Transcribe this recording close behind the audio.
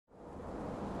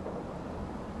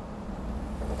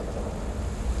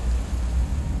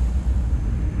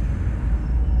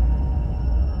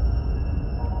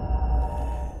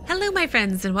Hello my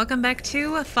friends and welcome back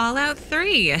to Fallout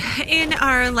 3. In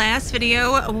our last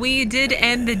video, we did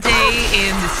end the day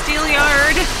in the steel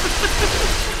yard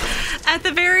at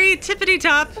the very tippity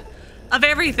top of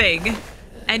everything.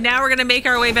 And now we're gonna make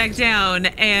our way back down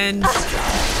and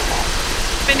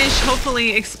finish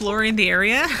hopefully exploring the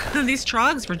area. These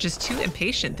trogs were just too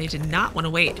impatient. They did not want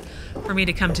to wait for me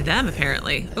to come to them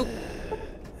apparently. Oh,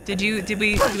 did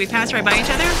we pass right by each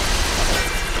other?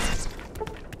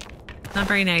 Not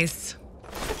very nice.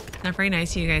 Not very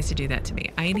nice of you guys to do that to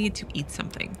me. I need to eat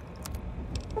something.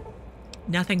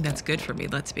 Nothing that's good for me,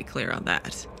 let's be clear on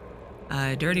that.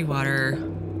 Dirty water.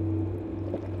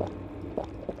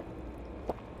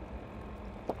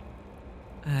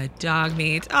 Dog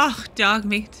meat. Oh, dog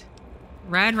meat.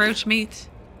 Rad roach meat.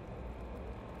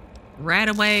 Rat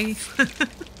away.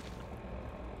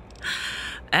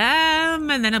 And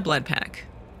then a blood pack.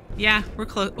 Yeah, we're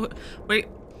close. Wait.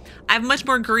 I have much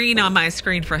more green on my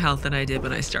screen for health than I did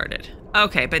when I started.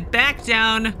 Okay, but back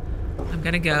down. I'm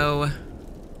gonna go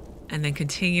and then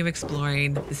continue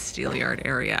exploring the steel yard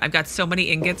area. I've got so many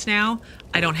ingots now.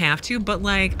 I don't have to, but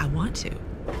like, I want to.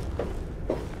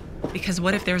 Because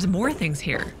what if there's more things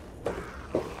here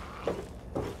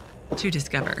to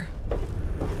discover?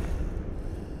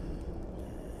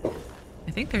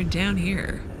 I think they're down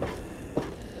here.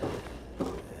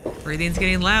 Breathing's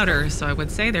getting louder, so I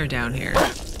would say they're down here.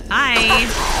 Hi!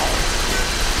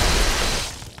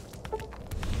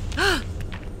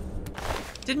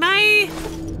 Did my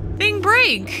thing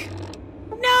break?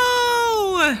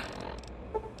 No!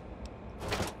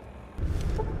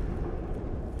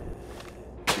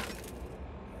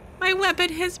 My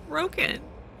weapon has broken.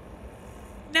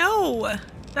 No!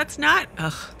 That's not...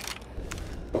 Ugh.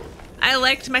 I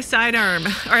liked my sidearm.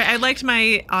 Or I liked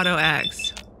my auto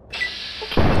axe.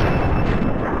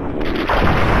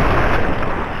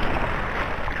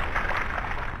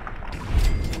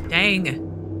 Dang.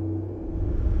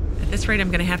 At this rate, I'm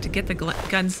gonna have to get the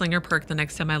gunslinger perk the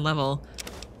next time I level,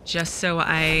 just so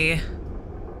I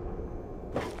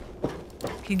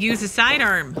can use a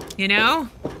sidearm, you know?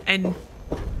 And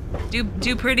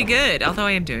do pretty good, although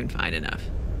I am doing fine enough,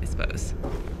 I suppose.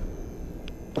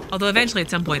 Although eventually at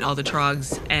some point all the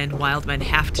trogs and wildmen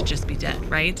have to just be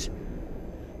dead, right?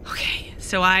 Okay,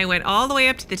 so I went all the way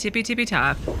up to the tippy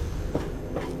top.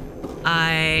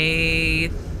 I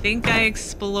think I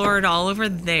explored all over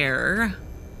there.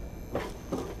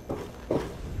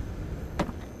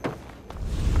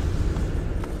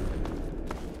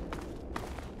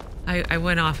 I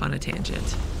went off on a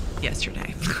tangent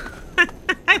yesterday.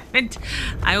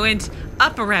 I went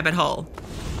up a rabbit hole.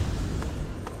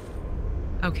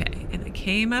 Okay, and I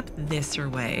came up this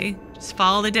way. Just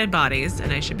follow the dead bodies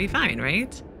and I should be fine,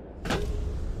 right?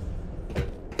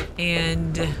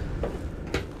 And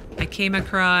I came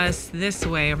across this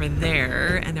way over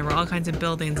there, and there were all kinds of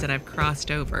buildings that I've crossed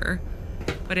over.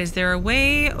 But is there a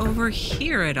way over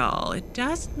here at all? It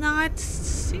does not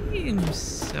seem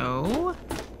so.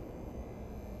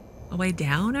 A way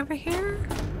down over here?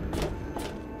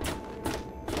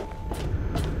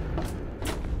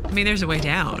 I mean, there's a way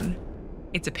down.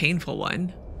 It's a painful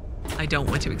one. I don't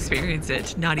want to experience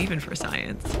it, not even for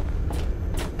science.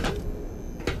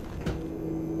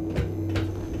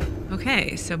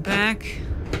 Okay, so back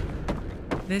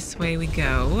this way we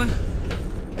go.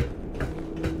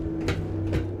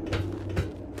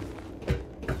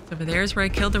 So over there's where I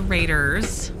killed the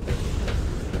raiders.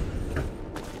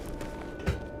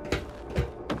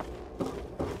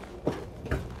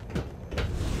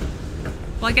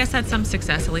 Well, I guess that's some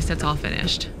success. At least that's all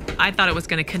finished. I thought it was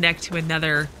going to connect to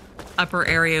another upper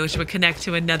area, which would connect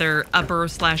to another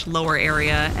upper/lower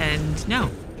area, and no.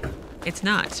 It's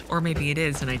not. Or maybe it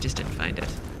is and I just didn't find it.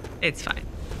 It's fine.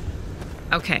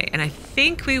 Okay, and I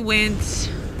think we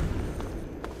went...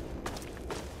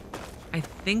 I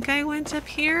think I went up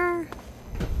here?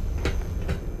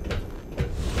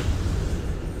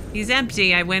 He's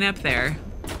empty. I went up there.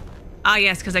 Ah,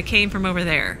 yes, because I came from over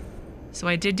there. So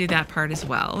I did do that part as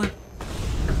well.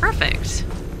 Perfect.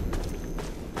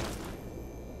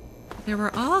 There were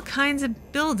all kinds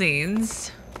of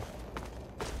buildings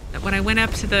that when I went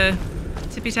up to the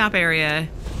tippy top area,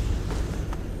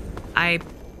 I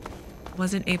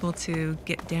wasn't able to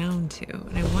get down to.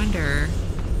 And I wonder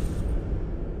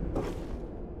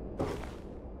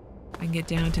if I can get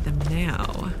down to them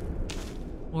now.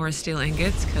 More steel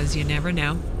ingots, because you never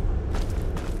know.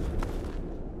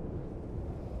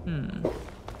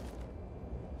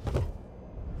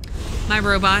 My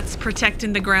robot's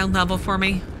protecting the ground level for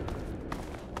me.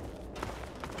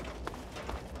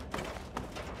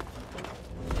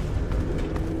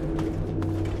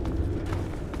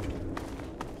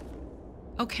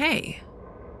 Okay.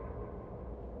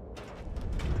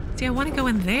 See, I want to go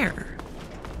in there.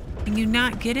 Can you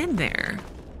not get in there?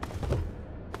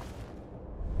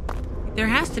 There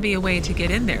has to be a way to get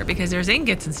in there because there's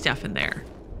ingots and stuff in there.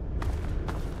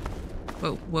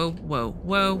 Whoa, whoa, whoa,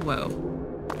 whoa, whoa.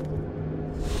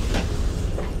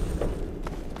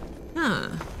 Huh.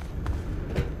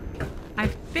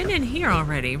 I've been in here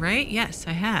already, right? Yes,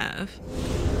 I have.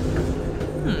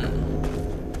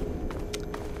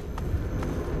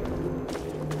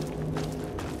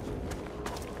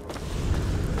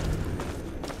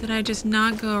 Did I just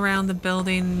not go around the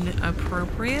building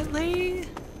appropriately?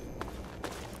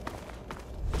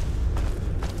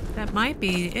 That might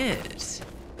be it.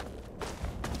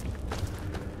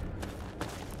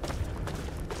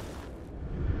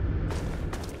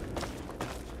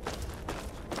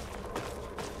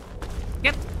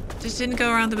 Yep, just didn't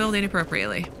go around the building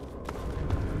appropriately.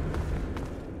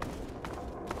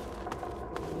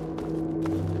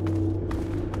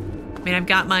 I mean, I've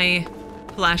got my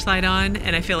flashlight on,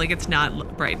 and I feel like it's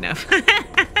not bright enough.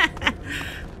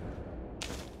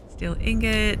 Steel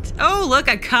ingot. Oh, look,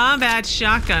 a combat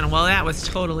shotgun. Well, that was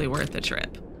totally worth the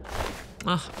trip.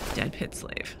 Oh, dead pit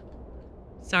slave.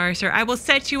 Sorry, sir. I will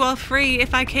set you all free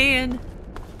if I can.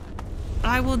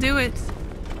 I will do it.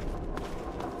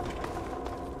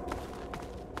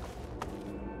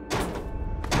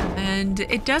 And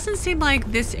it doesn't seem like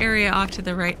this area off to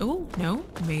the right. Oh, no,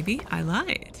 maybe I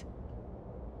lied.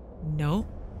 No.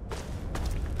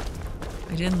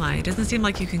 I didn't lie. It doesn't seem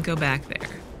like you can go back there.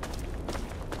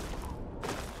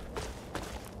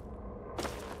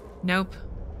 Nope.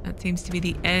 That seems to be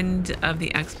the end of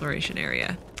the exploration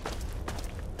area.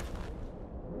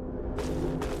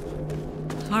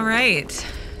 All right.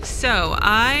 So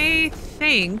I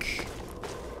think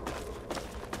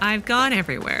I've gone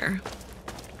everywhere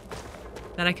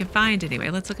that I can find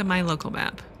anyway. Let's look at my local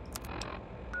map.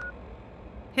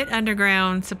 Hit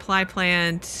underground, supply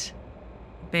plant,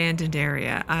 abandoned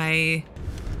area. I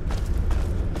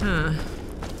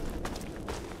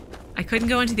couldn't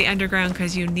go into the underground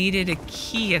because you needed a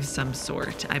key of some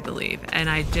sort, I believe. And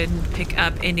I didn't pick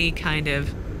up any kind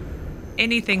of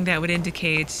anything that would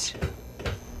indicate.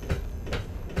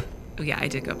 Oh yeah, I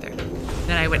did go up there.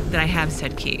 That I have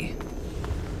said key.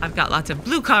 I've got lots of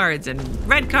blue cards and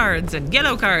red cards and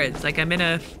yellow cards, like I'm in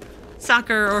a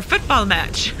soccer or football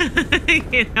match,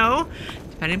 you know,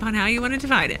 depending upon how you want to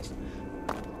divide it.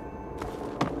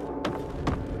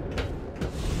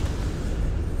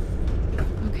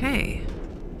 Okay,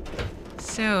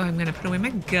 so I'm gonna put away my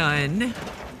gun.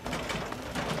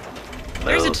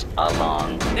 There's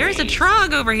a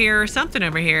trog over here or something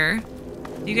over here.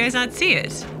 Do you guys not see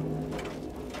it?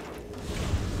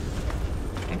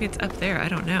 Maybe it's up there, I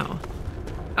don't know.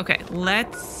 Okay,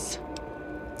 let's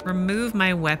remove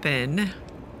my weapon.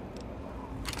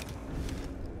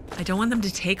 I don't want them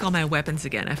to take all my weapons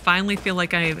again. I finally feel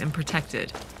like I am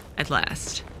protected at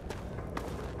last.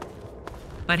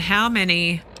 But how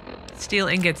many steel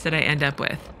ingots did I end up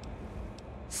with?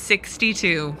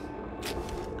 62.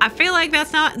 I feel like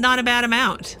that's not a bad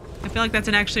amount. I feel like that's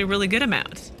an actually really good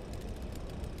amount.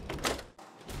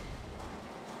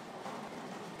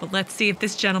 But let's see if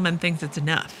this gentleman thinks it's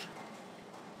enough.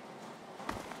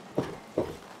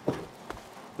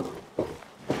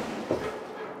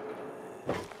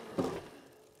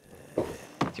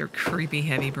 Your creepy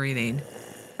heavy breathing.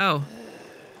 Oh.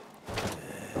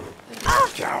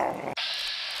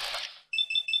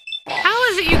 How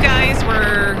is it you guys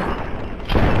were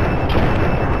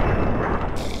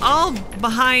all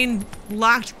behind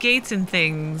locked gates and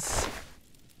things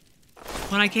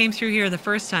when I came through here the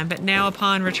first time, but now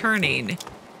upon returning,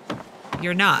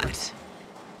 you're not?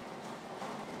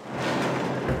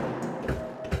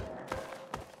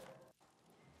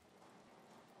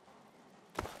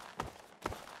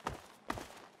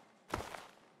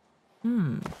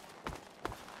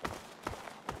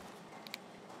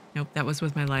 Nope, that was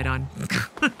with my light on.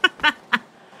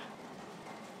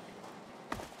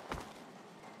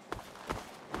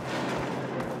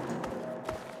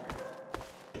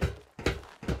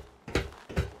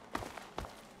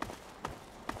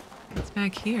 What's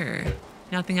back here?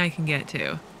 Nothing I can get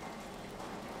to.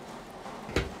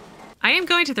 I am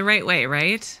going to the right way,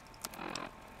 right?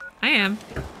 I am.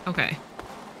 Okay.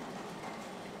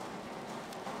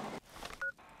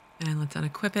 And let's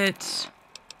unequip it.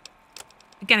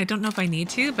 Again, I don't know if I need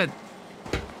to, but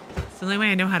it's the only way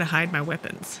I know how to hide my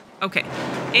weapons. Okay,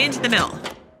 into the mill.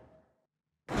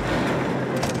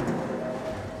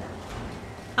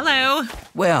 Hello.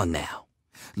 Well now,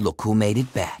 look who made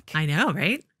it back. I know,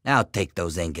 right? I'll take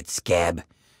those ingots, scab.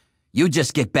 You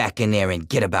just get back in there and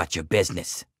get about your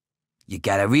business. You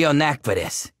got a real knack for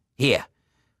this. Here,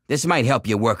 this might help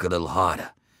you work a little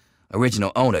harder.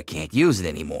 Original owner can't use it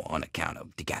anymore on account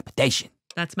of decapitation.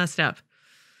 That's messed up.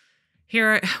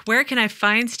 Here, where can I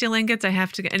find steel ingots? I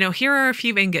have to. No, here are a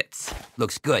few ingots.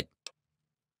 Looks good.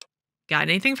 Got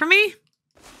anything for me?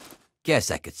 Guess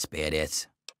I could spare this.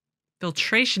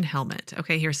 Filtration helmet.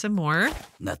 Okay, here's some more.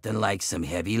 Nothing like some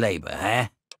heavy labor, huh?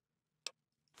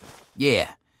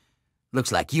 Yeah,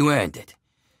 looks like you earned it.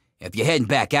 If you're heading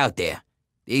back out there,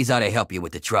 these ought to help you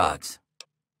with the trogs.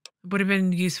 Would have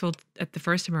been useful at the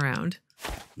first time around.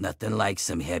 Nothing like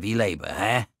some heavy labor,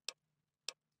 huh?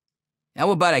 How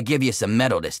about I give you some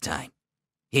metal this time?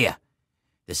 Here,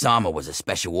 this armor was a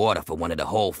special order for one of the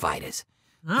hole fighters.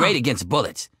 Oh. Great against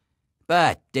bullets,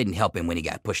 but didn't help him when he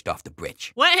got pushed off the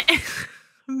bridge. What?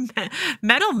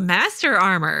 Metal Master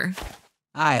Armor.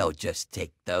 I'll just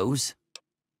take those.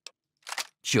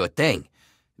 Sure thing.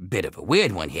 Bit of a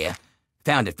weird one here.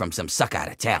 Found it from some suck out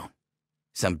of town.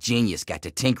 Some genius got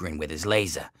to tinkering with his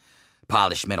laser.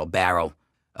 Polished metal barrel,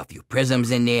 a few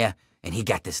prisms in there, and he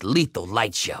got this lethal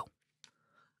light show.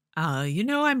 You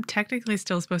know I'm technically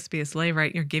still supposed to be a slave,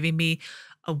 right? You're giving me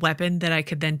a weapon that I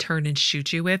could then turn and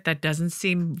shoot you with? That doesn't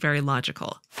seem very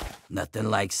logical. Nothing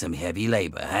like some heavy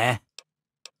labor, huh?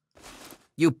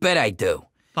 You bet I do.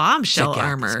 Bombshell Check out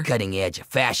armor. this cutting edge of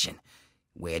fashion.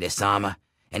 Wear this armor,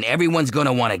 and everyone's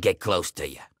gonna want to get close to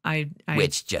you.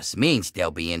 Which just means they'll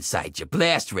be inside your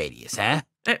blast radius, huh?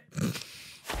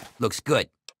 Looks good.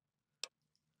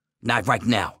 Not right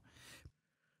now.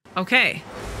 Okay.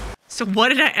 So what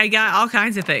did I got all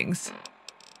kinds of things.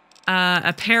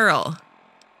 Apparel.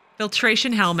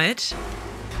 Filtration helmet.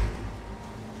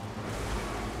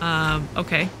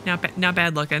 Okay. Not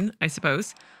bad looking, I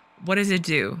suppose. What does it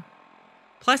do?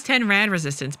 Plus 10 rad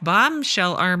resistance.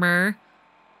 Bombshell armor.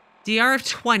 DR of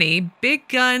 20. Big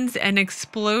guns and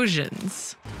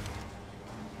explosions.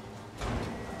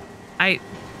 I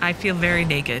feel very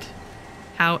naked.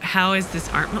 How is this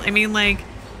armor? I mean, like,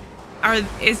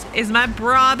 is my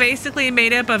bra basically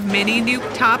made up of mini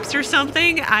nuke tops or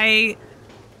something? No.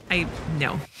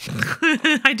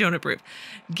 I don't approve.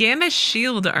 Gamma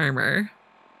shield armor.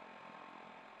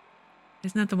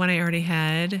 Isn't that the one I already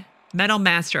had? Metal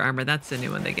Master armor. That's the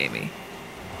new one they gave me.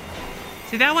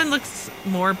 See, that one looks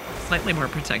slightly more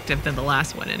protective than the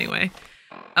last one anyway.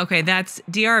 Okay, that's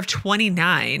DR of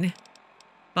 29.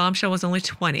 Bombshell was only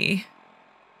 20.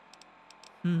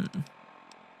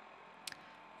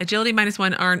 Agility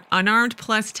 -1, unarmed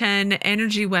plus 10,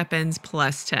 energy weapons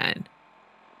plus 10.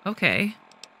 Okay.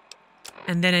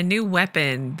 And then a new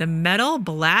weapon, the Metal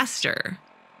Blaster.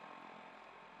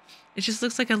 It just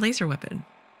looks like a laser weapon.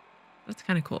 That's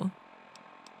kind of cool.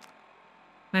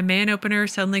 My man opener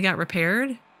suddenly got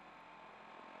repaired.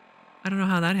 I don't know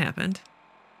how that happened.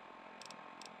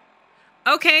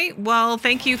 Okay, well,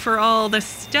 thank you for all the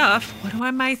stuff. What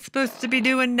am I supposed to be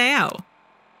doing now?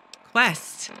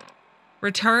 Quest.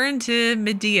 Return to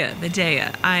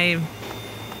Midea.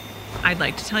 I'd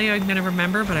like to tell you I'm gonna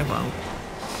remember, but I won't.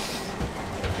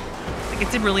 Like,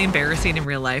 it's really embarrassing in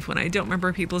real life when I don't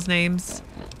remember people's names.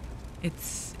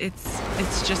 It's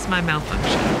just my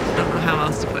malfunction. I don't know how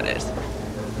else to put it.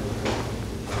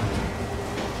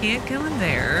 Can't go in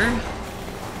there.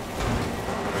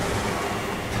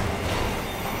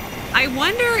 I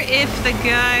wonder if the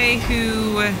guy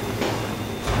who...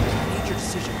 Made your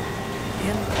decision.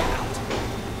 In or out.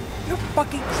 You're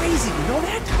fucking crazy, you know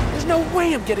that? There's no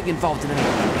way I'm getting involved in any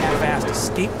half-assed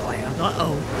escape plan.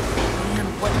 Uh-oh. Man,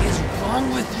 what is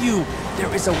wrong with you?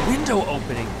 There is a window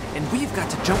opening, and we've got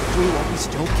to jump through while we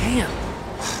still can.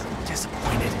 I'm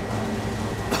disappointed.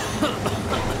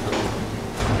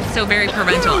 So very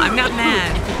parental. I'm not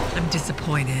mad. I'm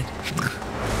disappointed.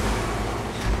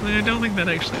 I don't think that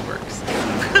actually works.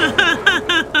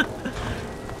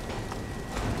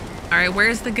 All right,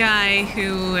 where's the guy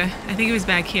who, I think he was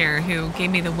back here, who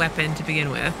gave me the weapon to begin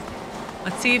with?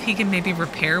 Let's see if he can maybe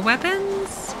repair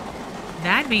weapons.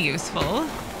 That'd be useful.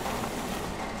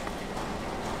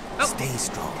 Oh. Stay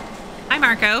strong. Hi,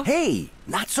 Marco. Hey,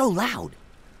 not so loud.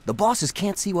 The bosses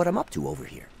can't see what I'm up to over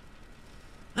here.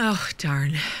 Oh,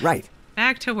 darn. Right.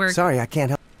 Back to work. Sorry, I can't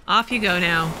help. Off you go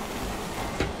now.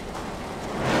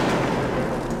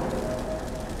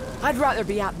 I'd rather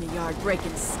be out in the yard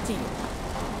breaking steel.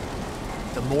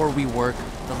 The more we work,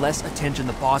 the less attention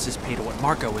the bosses pay to what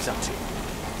Marco is up to.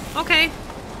 Okay.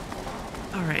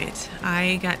 All right.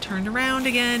 I got turned around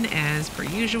again, as per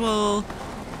usual.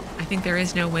 I think there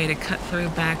is no way to cut through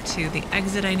back to the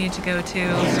exit I need to go to, so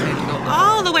I have to go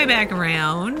all the way back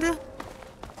around.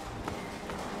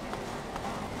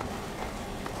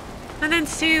 And then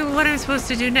see what I'm supposed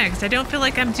to do next. I don't feel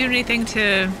like I'm doing anything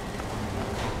to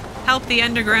help the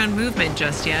underground movement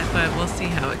just yet, but we'll see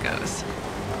how it goes.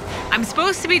 I'm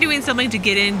supposed to be doing something to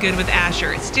get in good with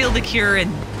Asher, steal the cure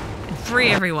and free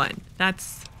everyone.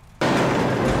 That's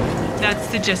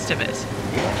the gist of it.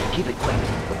 Yeah, keep it quick.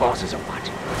 The bosses are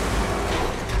watching.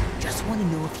 Just want to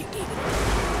know if you gave it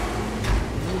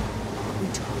what we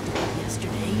talked about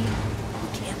yesterday. We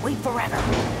can't wait forever.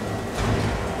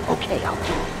 Okay, I'll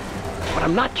do it. But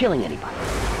I'm not killing anybody.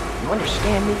 You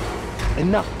understand me?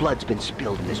 Enough blood's been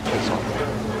spilled in this place already.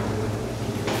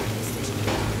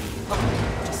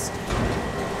 Just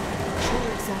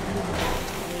sure exactly what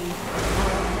today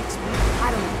or next week.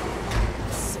 I don't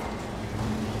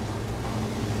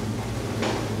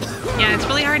know. Yeah, it's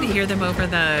really hard to hear them over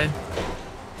the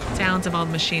sounds of all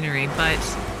the machinery, but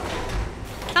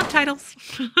subtitles.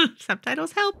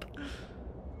 Subtitles help.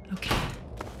 Okay.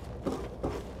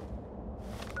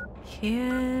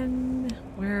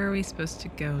 Where are we supposed to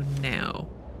go now?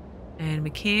 And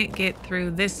we can't get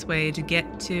through this way to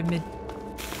get to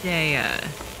Midea.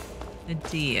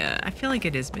 Midea. I feel like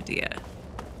it is Midea.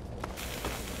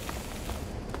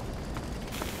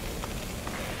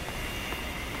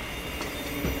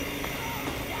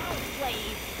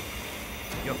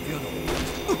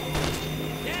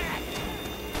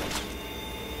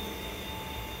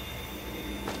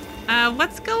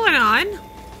 What's going on?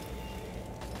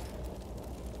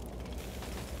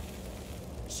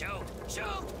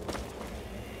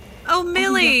 Oh,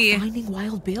 Millie! Finding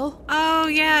Wild Bill? Oh,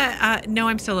 yeah. No,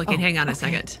 I'm still looking. Oh, Hang on a okay.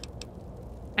 second.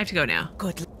 I have to go now.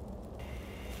 Good.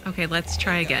 Okay, let's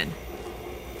try again.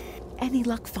 Any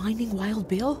luck finding Wild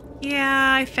Bill?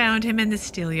 Yeah, I found him in the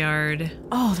steel yard.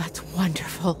 Oh, that's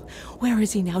wonderful. Where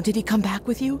is he now? Did he come back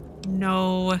with you?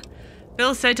 No.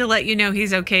 Bill said to let you know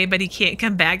he's okay, but he can't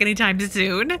come back anytime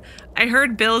soon. I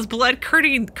heard Bill's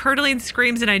blood-curdling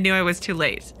screams and I knew I was too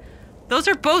late. Those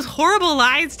are both horrible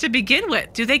lies to begin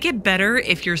with. Do they get better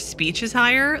if your speech is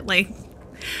higher? Like,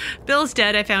 Bill's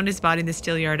dead. I found his body in the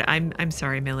steel yard. I'm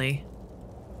sorry, Millie.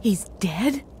 He's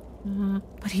dead? Mm-hmm.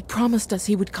 But he promised us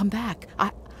he would come back.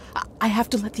 I have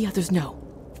to let the others know.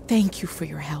 Thank you for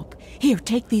your help. Here,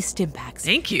 take these stim packs.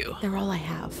 Thank you. They're all I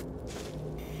have.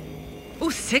 Oh,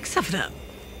 6 of them.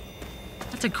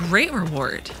 That's a great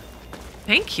reward.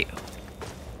 Thank you.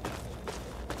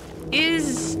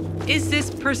 Is this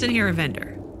person here a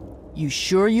vendor? You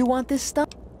sure you want this stuff?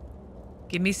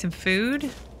 Give me some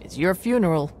food? It's your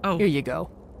funeral. Oh. Here you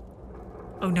go.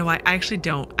 Oh, no, I actually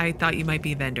don't. I thought you might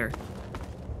be a vendor.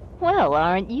 Well,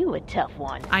 aren't you a tough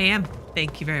one? I am.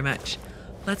 Thank you very much.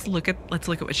 Let's look at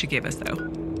what she gave us, though.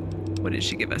 What did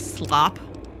she give us? Slop?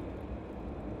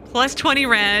 Plus 20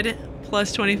 red,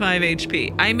 plus 25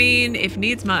 HP. I mean, if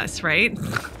needs must, right?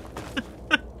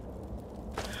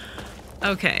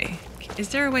 Okay. Is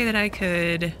there a way that I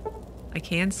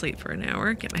can sleep for an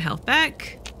hour, get my health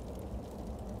back?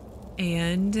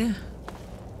 And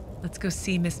let's go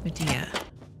see Miss Midea.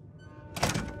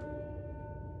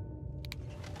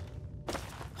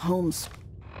 Home's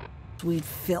sweet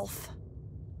filth.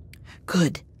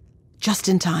 Good. Just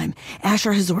in time.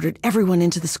 Asher has ordered everyone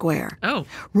into the square. Oh.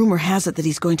 Rumor has it that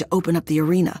he's going to open up the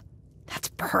arena. That's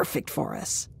perfect for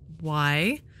us.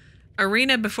 Why?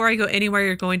 Arena, before I go anywhere,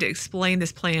 you're going to explain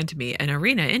this plan to me. An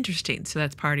arena, interesting. So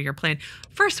that's part of your plan.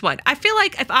 First one, I feel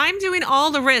like if I'm doing all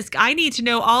the risk, I need to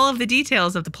know all of the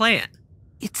details of the plan.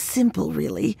 It's simple,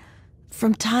 really.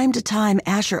 From time to time,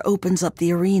 Asher opens up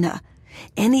the arena.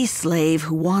 Any slave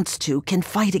who wants to can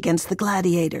fight against the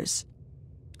gladiators.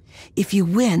 If you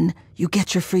win, you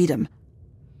get your freedom.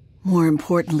 More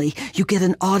importantly, you get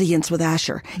an audience with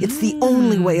Asher. It's the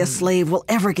only way a slave will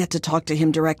ever get to talk to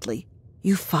him directly.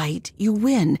 You fight, you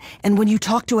win, and when you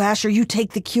talk to Asher, you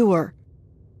take the cure.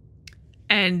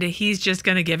 And he's just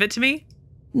going to give it to me?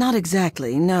 Not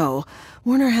exactly, no.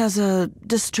 Werner has a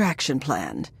distraction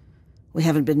planned. We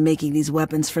haven't been making these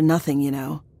weapons for nothing, you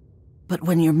know. But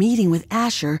when you're meeting with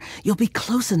Asher, you'll be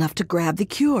close enough to grab the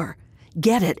cure.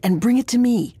 Get it and bring it to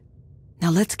me.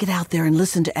 Now let's get out there and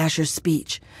listen to Asher's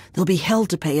speech. There'll be hell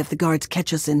to pay if the guards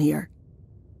catch us in here.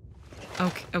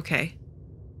 Okay.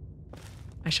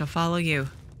 I shall follow you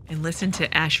and listen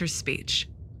to Asher's speech.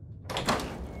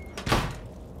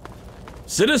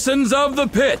 Citizens of the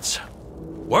Pitt,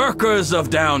 workers of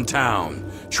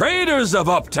downtown, traders of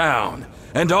uptown,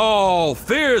 and all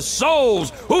fierce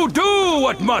souls who do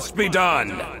what must be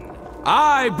done,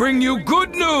 I bring you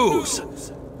good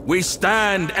news. We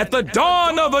stand at the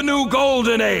dawn of a new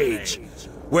golden age,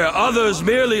 where others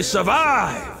merely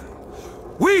survive.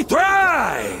 We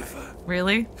thrive!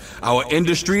 Really? Our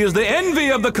industry is the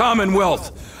envy of the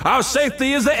Commonwealth. Our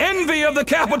safety is the envy of the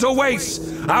Capital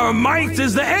Wastes. Our might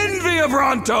is the envy of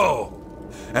Ronto.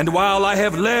 And while I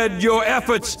have led your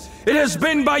efforts, it has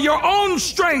been by your own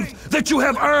strength that you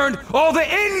have earned all the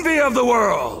envy of the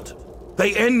world.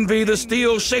 They envy the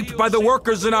steel shaped by the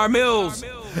workers in our mills,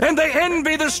 and they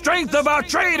envy the strength of our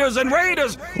traders and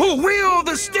raiders who wield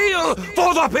the steel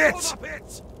for the pit.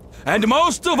 And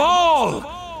most of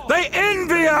all, they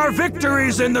envy our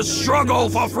victories in the struggle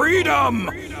for freedom.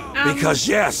 Because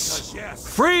yes,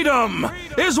 freedom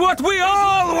is what we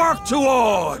all work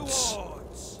towards.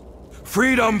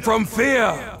 Freedom from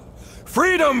fear,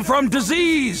 freedom from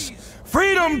disease,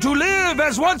 freedom to live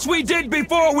as once we did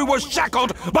before we were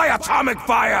shackled by atomic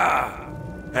fire.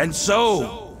 And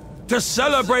so, to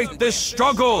celebrate this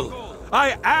struggle,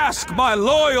 I ask my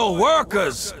loyal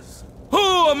workers,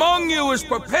 who among you is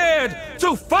prepared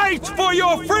to fight for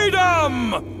your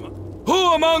freedom?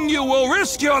 Who among you will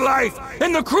risk your life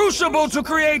in the crucible to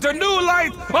create a new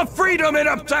life of freedom in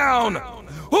Uptown?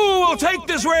 Who will take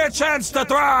this rare chance to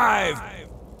thrive?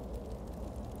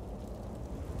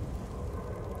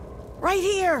 Right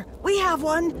here! We have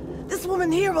one! This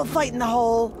woman here will fight in the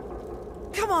hole.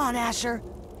 Come on, Asher.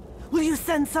 Will you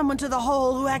send someone to the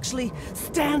hole who actually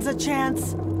stands a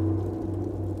chance?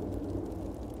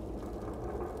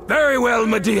 Very well,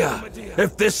 Midea.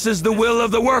 If this is the will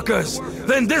of the workers,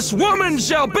 then this woman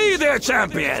shall be their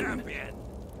champion.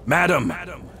 Madam,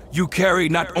 you carry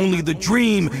not only the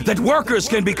dream that workers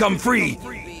can become free,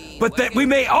 but that we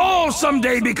may all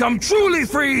someday become truly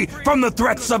free from the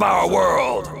threats of our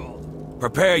world.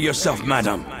 Prepare yourself,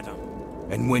 madam.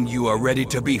 And when you are ready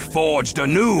to be forged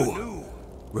anew,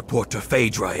 report to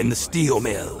Faydra in the steel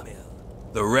mill.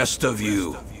 The rest of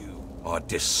you are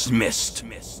dismissed.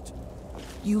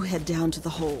 You head down to the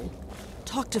hole.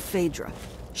 Talk to Faydra.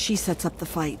 She sets up the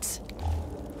fights.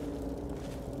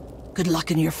 Good luck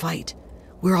in your fight.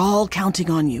 We're all counting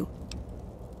on you.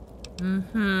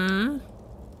 Mm-hmm.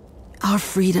 Our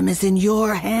freedom is in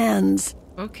your hands.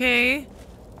 Okay.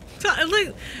 So,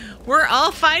 look, we're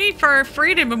all fighting for our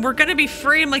freedom, and we're gonna be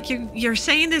free. I'm like, you're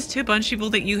saying this to a bunch of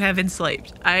people that you have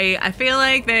enslaved. I feel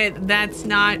like that's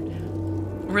not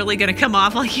really gonna come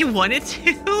off like you want it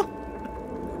to.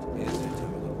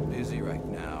 Busy right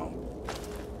now.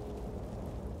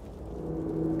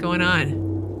 Going on?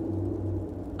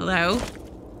 Hello?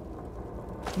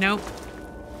 Nope.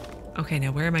 Okay,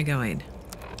 now where am I going?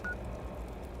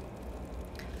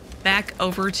 Back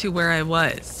over to where I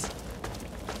was.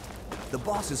 The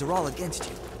bosses are all against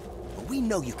you, but we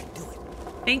know you can do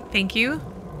it. Thank you.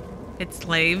 It's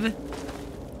slave.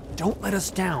 Don't let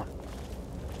us down.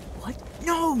 What?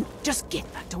 No! Just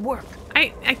get back to work.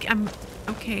 I'm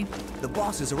okay. The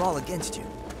bosses are all against you.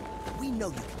 We know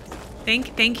you can do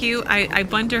it. Thank you. I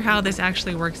wonder how this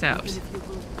actually works out.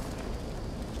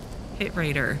 Hit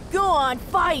Raider. Go on,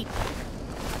 fight!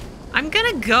 I'm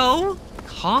gonna go.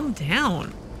 Calm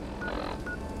down.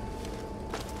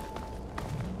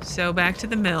 So back to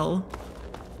the mill.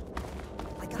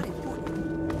 I got it.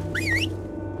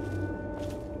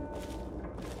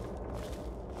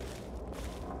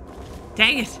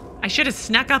 Dang it. I should have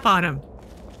snuck up on him.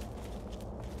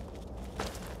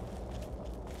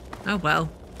 Oh well.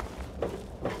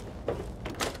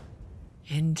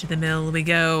 Into the mill we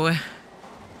go.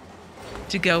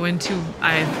 To go into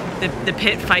the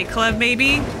Pitt Fight Club,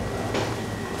 maybe?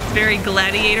 It's very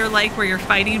gladiator-like, where you're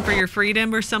fighting for your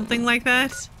freedom or something like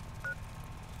that.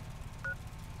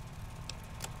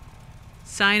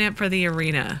 Sign up for the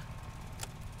arena.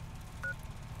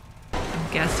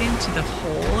 I'm guessing to the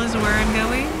hole is where I'm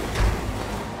going?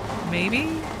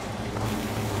 Maybe?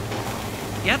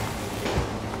 Yep.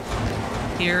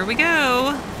 Here we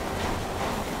go.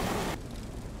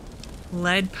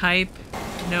 Lead pipe.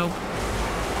 Nope.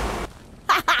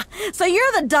 So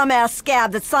you're the dumbass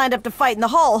scab that signed up to fight in the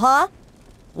hole, huh?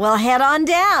 Well, head on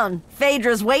down.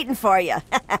 Phaedra's waiting for you.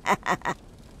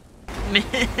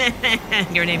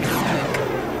 Your name is Spook.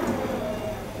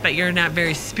 But you're not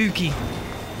very spooky.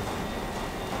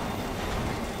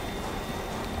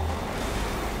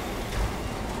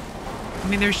 I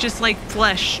mean, there's just like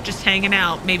flesh just hanging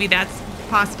out. Maybe that's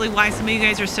possibly why some of you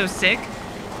guys are so sick.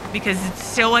 Because it's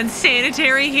so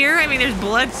unsanitary here. I mean, there's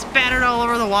blood spattered all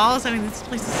over the walls. I mean, this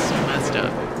place is so messed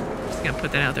up. I'm just gonna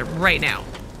put that out there right now.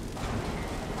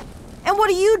 And what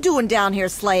are you doing down here,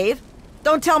 slave?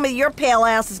 Don't tell me your pale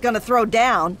ass is gonna throw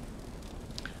down.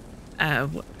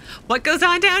 What goes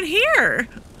on down here?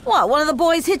 What, one of the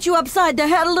boys hit you upside the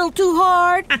head a little too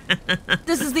hard?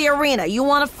 This is the arena. You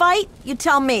want to fight? You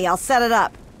tell me. I'll set it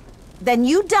up. Then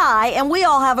you die, and we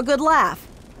all have a good laugh.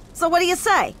 So what do you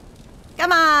say?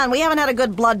 Come on, we haven't had a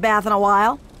good bloodbath in a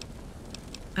while.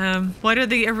 What are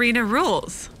the arena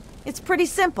rules? It's pretty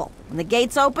simple. When the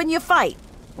gates open, you fight.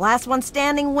 Last one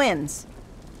standing wins.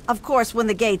 Of course, when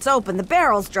the gates open, the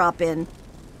barrels drop in.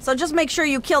 So just make sure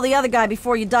you kill the other guy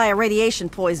before you die of radiation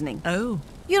poisoning. Oh.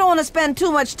 You don't want to spend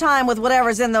too much time with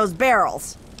whatever's in those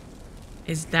barrels.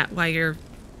 Is that why your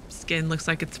skin looks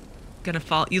like it's gonna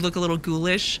fall? You look a little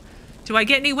ghoulish. Do I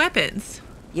get any weapons?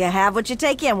 You have what you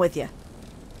take in with you.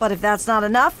 But if that's not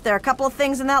enough, there are a couple of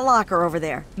things in that locker over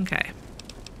there. Okay.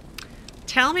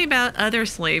 Tell me about other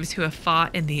slaves who have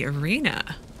fought in the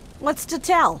arena. What's to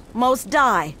tell? Most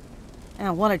die.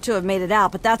 And one or two have made it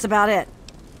out, but that's about it.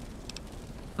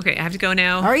 Okay, I have to go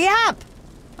now. Hurry up!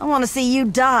 I want to see you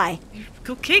die.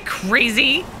 Okay,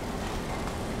 crazy.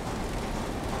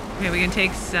 Okay, we can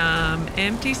take some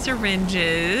empty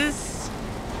syringes,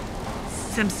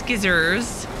 some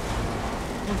skizzers.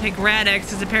 We'll take Radix,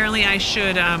 because apparently I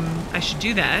should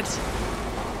do that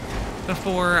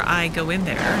before I go in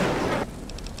there.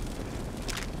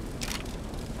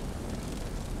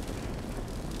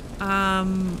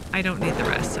 I don't need the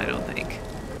rest, I don't think.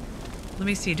 Let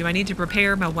me see, do I need to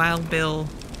prepare my Wild Bill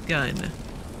gun?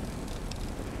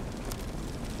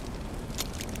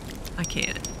 I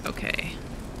can't, okay.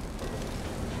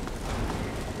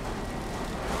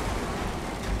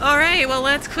 All right, well,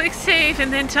 let's quick save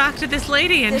and then talk to this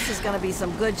lady and... This is gonna be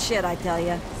some good shit, I tell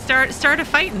you. Start a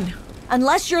fighting.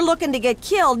 Unless you're looking to get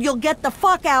killed, you'll get the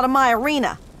fuck out of my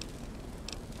arena.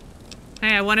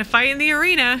 Hey, I want to fight in the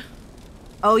arena.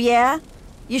 Oh, yeah?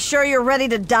 You sure you're ready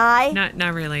to die?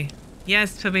 Not really.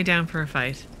 Yes, put me down for a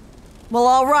fight. Well,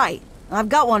 all right. I've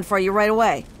got one for you right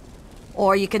away.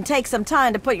 Or you can take some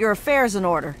time to put your affairs in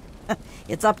order.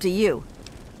 It's up to you.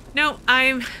 No,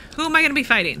 who am I going to be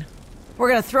fighting? We're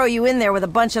going to throw you in there with a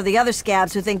bunch of the other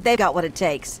scabs who think they've got what it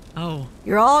takes. Oh.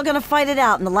 You're all going to fight it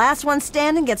out, and the last one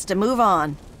standing gets to move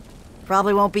on.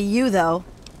 Probably won't be you, though.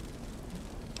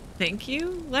 Thank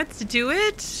you. Let's do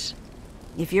it.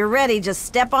 If you're ready, just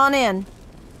step on in.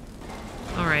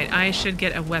 All right, I should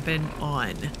get a weapon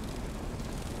on.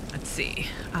 Let's see.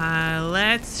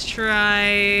 Let's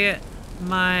try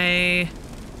my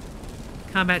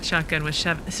combat shotgun with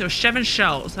 7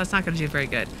 shells. That's not going to do very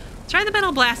good. Let's try the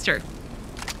metal blaster.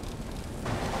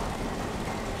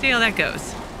 See how that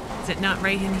goes. Is it not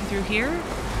right in through here?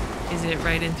 Is it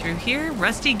right in through here?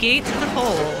 Rusty gate to the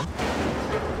hole.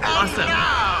 Awesome. And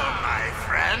now, my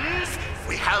friends,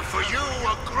 we have for you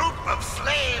a group of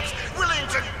slaves willing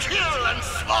to kill and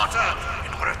slaughter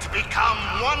in order to become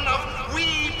one of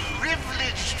we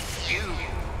privileged few.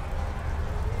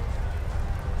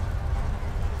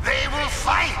 They will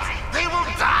fight, they will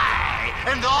die,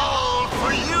 and all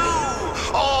for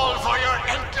you, all for your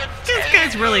entertainment. This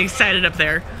guy's really excited up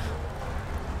there.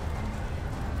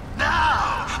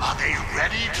 Now, are they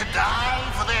ready to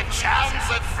die for their chance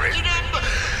at freedom?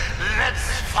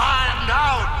 Let's find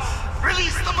out.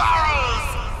 Release the barrels.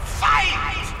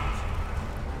 Fight!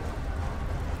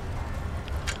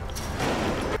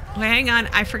 Wait, hang on.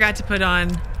 I forgot to put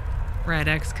on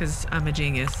Radix because I'm a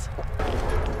genius.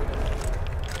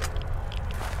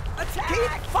 Let's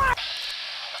keep firing!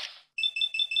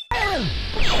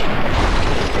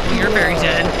 You're very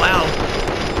dead. Wow.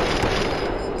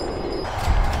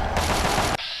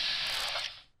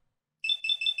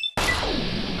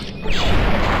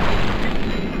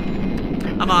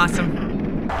 I'm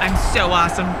awesome. I'm so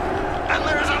awesome. And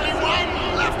there's only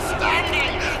one left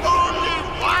standing. Only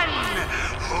one.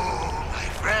 Oh, my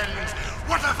friends,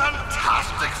 what a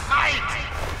fantastic fight.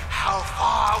 How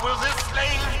far will this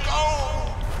slave go?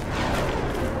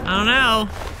 I don't know.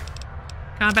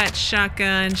 Combat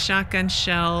shotgun, shotgun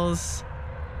shells.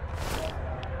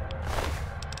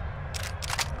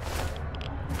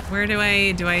 Where do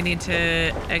I need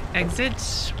to exit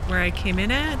where I came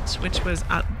in at? Which was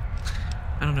up.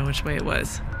 I don't know which way it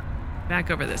was.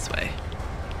 Back over this way.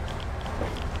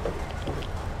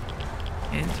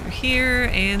 And through here,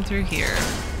 and through here.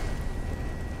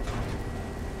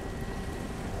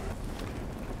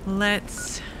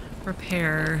 Let's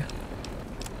repair.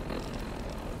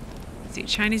 Let's see,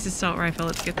 Chinese assault rifle,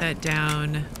 let's get that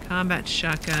down. Combat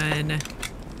shotgun.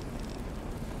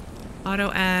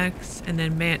 Auto axe, and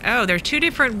then man. Oh, there are 2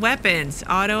 different weapons.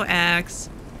 Auto axe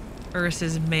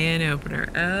versus man opener.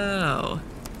 Oh.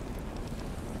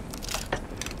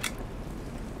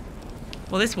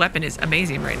 Well, this weapon is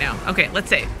amazing right now. Okay, let's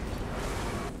save.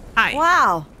 Hi.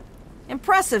 Wow.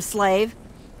 Impressive, slave.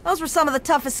 Those were some of the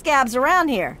toughest scabs around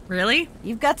here. Really?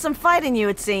 You've got some fight in you,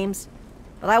 it seems.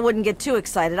 But I wouldn't get too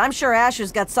excited. I'm sure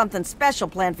Asher's got something special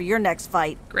planned for your next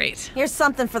fight. Great. Here's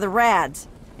something for the Rads.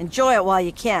 Enjoy it while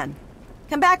you can.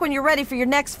 Come back when you're ready for your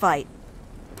next fight.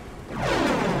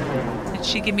 Did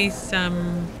she give me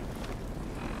some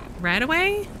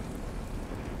Radaway?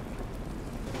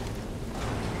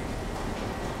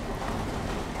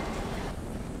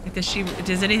 Like,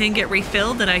 does anything get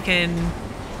refilled that I can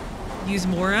use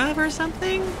more of or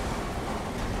something?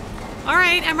 All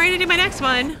right, I'm ready to do my next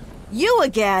one. You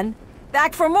again?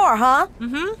 Back for more, huh?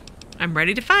 Mm-hmm. I'm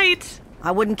ready to fight.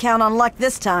 I wouldn't count on luck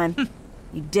this time.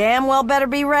 You damn well better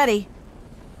be ready.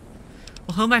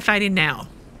 Well, who am I fighting now?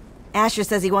 Asher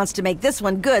says he wants to make this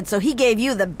one good, so he gave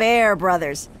you the Bear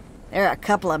Brothers. They're a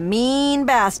couple of mean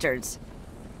bastards.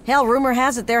 Hell, rumor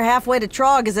has it they're halfway to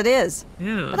Trog as it is.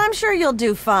 Ew. But I'm sure you'll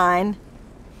do fine.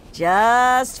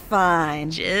 Just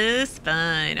fine. Just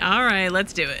fine. All right,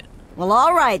 let's do it. Well,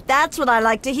 all right. That's what I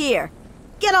like to hear.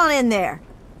 Get on in there.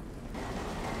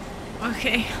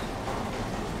 Okay.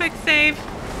 Quick save.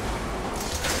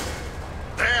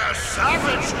 They're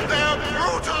savage. They're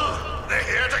brutal. They're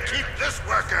here to keep this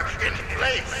worker in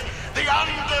place. The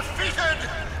undefeated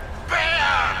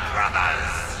Bear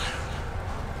Brothers.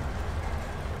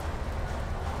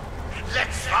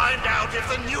 Let's find out if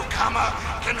the newcomer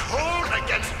can hold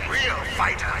against real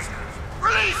fighters.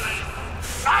 Release!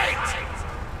 Fight!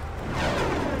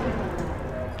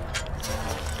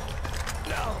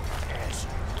 No.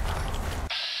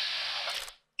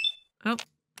 Oh.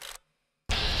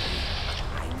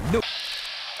 No.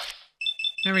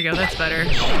 There we go, that's better.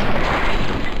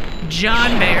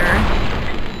 John Bear.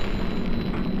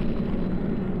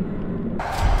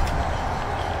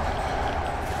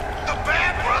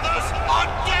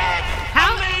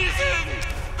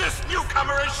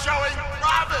 Showing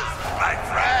promise, my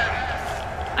friend.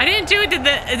 I didn't do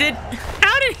it.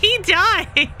 How did he die?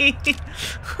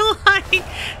 Like,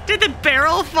 did the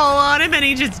barrel fall on him and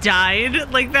he just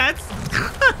died? Like, that's...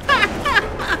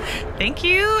 Thank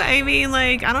you? I mean,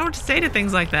 like, I don't know what to say to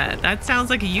things like that. That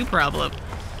sounds like a you problem.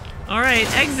 All right,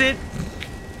 exit.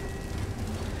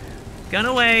 Gun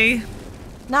away.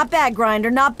 Not bad, Grinder,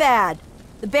 not bad.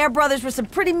 The Bear Brothers were some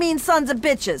pretty mean sons of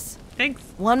bitches. Thanks.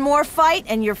 One more fight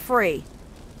and you're free.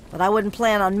 But I wouldn't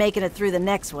plan on making it through the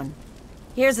next one.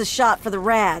 Here's a shot for the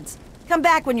Rads. Come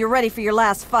back when you're ready for your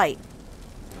last fight.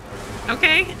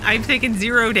 Okay, I've taken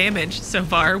 0 damage so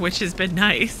far, which has been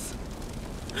nice.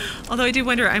 Although I do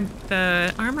wonder,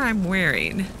 the armor I'm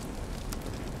wearing.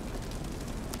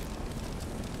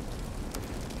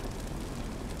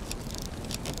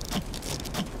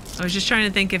 I was just trying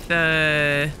to think if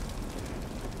the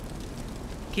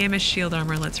Gamma shield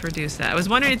armor, let's reduce that. I was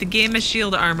wondering if the Gamma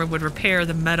shield armor would repair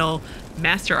the metal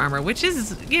master armor, which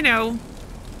is, you know,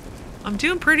 I'm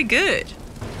doing pretty good.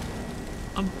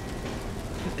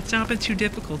 It's not been too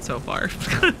difficult so far.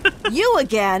 You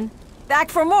again? Back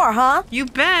for more, huh? You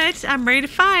bet. I'm ready to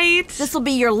fight. This'll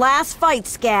be your last fight,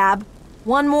 Scab.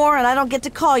 One more and I don't get to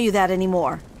call you that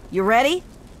anymore. You ready?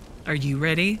 Are you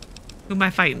ready? Who am I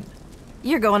fighting?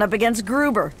 You're going up against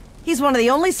Gruber. He's one of the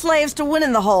only slaves to win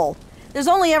in the hole. There's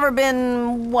only ever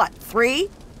been, what, 3?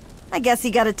 I guess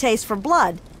he got a taste for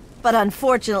blood. But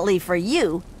unfortunately for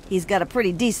you, he's got a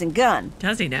pretty decent gun.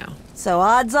 Does he now? So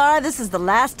odds are this is the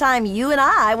last time you and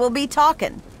I will be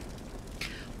talking.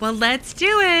 Well, let's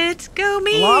do it. Go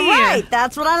me. Well, all right,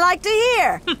 that's what I like to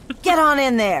hear. Get on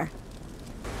in there.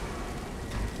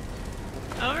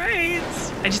 All right.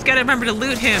 I just gotta remember to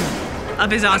loot him of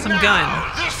his awesome gun.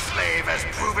 This slave has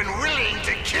proven willing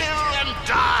to kill and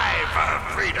die for her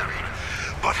freedom.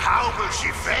 But how will she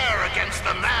fare against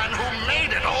the man who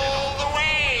made it all the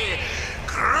way?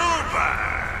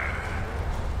 Gruber!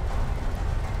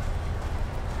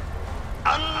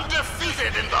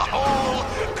 Undefeated in the hole,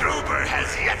 Gruber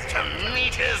has yet to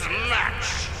meet his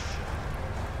match.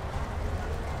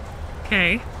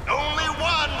 Okay. Only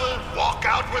one will walk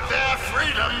out with their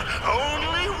freedom.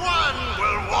 Only one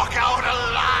will walk out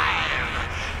alive.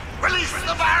 Release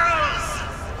the barrels!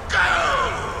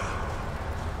 Go!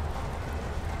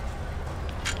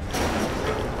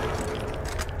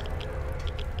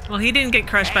 Well, he didn't get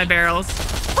crushed by barrels.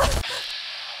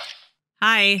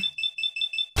 Hi.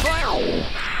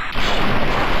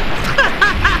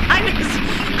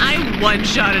 I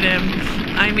one-shotted him.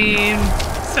 I mean,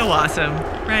 so awesome,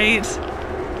 right?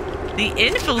 The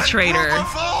infiltrator. Gruber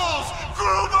falls!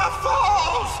 Gruber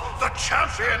falls! The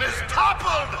champion is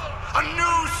toppled! A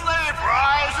new slave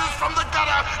rises from the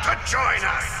gutter to join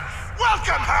us!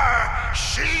 Welcome her!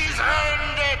 She's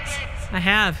earned it! I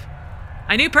have.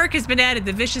 A new perk has been added.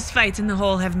 The vicious fights in the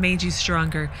hole have made you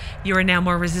stronger. You are now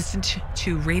more resistant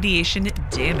to radiation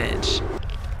damage.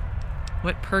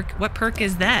 What perk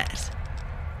is that?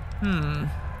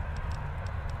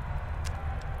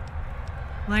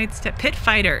 Light step. Pit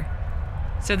fighter.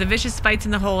 So the vicious fights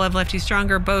in the hole have left you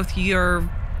stronger. Both your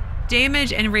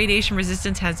damage and radiation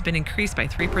resistance has been increased by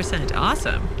 3%.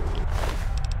 Awesome.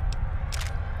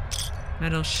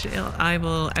 Metal shield. I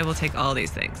will take all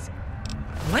these things.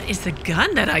 What is the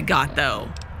gun that I got, though?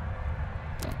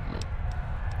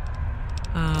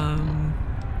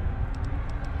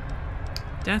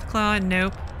 Deathclaw,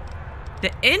 nope.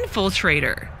 The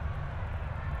Infiltrator.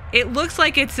 It looks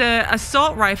like it's a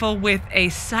assault rifle with a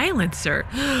silencer.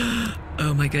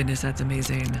 Oh my goodness, that's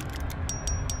amazing.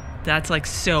 That's like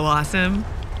so awesome.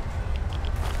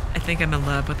 I think I'm in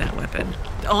love with that weapon.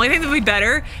 The only thing that would be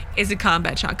better is a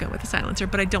combat shotgun with a silencer,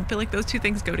 but I don't feel like those two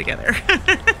things go together.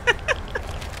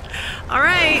 All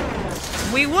right,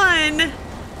 we won.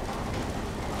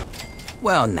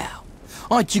 Well now,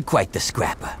 aren't you quite the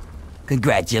scrapper?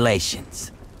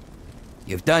 Congratulations.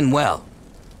 You've done well.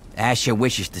 Asher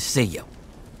wishes to see you.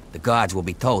 The guards will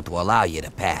be told to allow you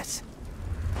to pass.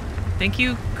 Thank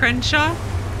you, Krenshaw.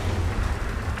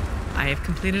 I have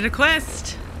completed a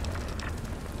quest.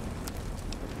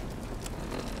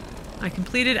 I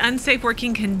completed unsafe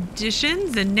working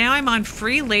conditions, and now I'm on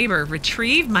free labor.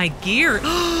 Retrieve my gear.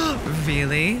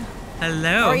 Really?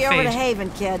 Hello, Hurry over to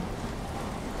Haven, kid.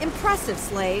 Impressive,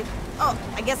 slave. Oh,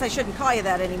 I guess I shouldn't call you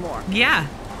that anymore. Yeah.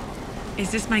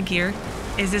 Is this my gear?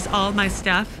 Is this all my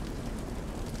stuff?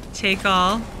 Take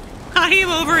all. I am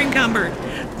over encumbered.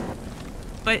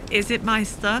 But is it my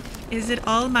stuff? Is it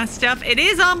all my stuff? It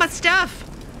is all my stuff.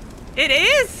 It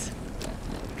is.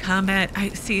 Combat.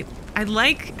 I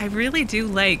really do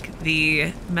like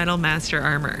the Metal Master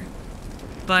armor.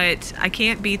 But I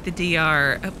can't beat the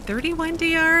DR. 31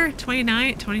 DR?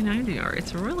 29 DR.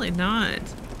 It's really not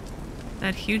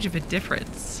that huge of a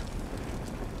difference.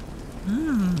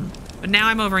 But now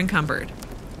I'm over encumbered.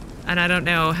 And I don't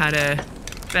know how to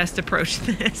best approach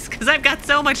this because I've got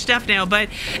so much stuff now. But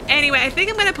anyway, I think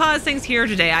I'm going to pause things here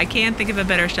today. I can't think of a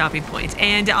better stopping point.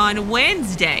 And on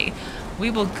Wednesday, we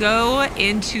will go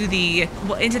into the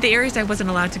areas I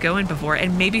wasn't allowed to go in before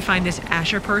and maybe find this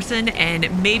Asher person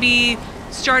and maybe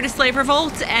start a slave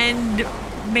revolt, and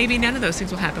maybe none of those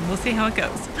things will happen. We'll see how it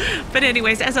goes. But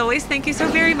anyways, as always, thank you so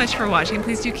very much for watching.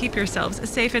 Please do keep yourselves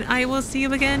safe, and I will see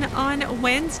you again on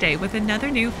Wednesday with another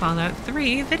new Fallout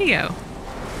 3 video.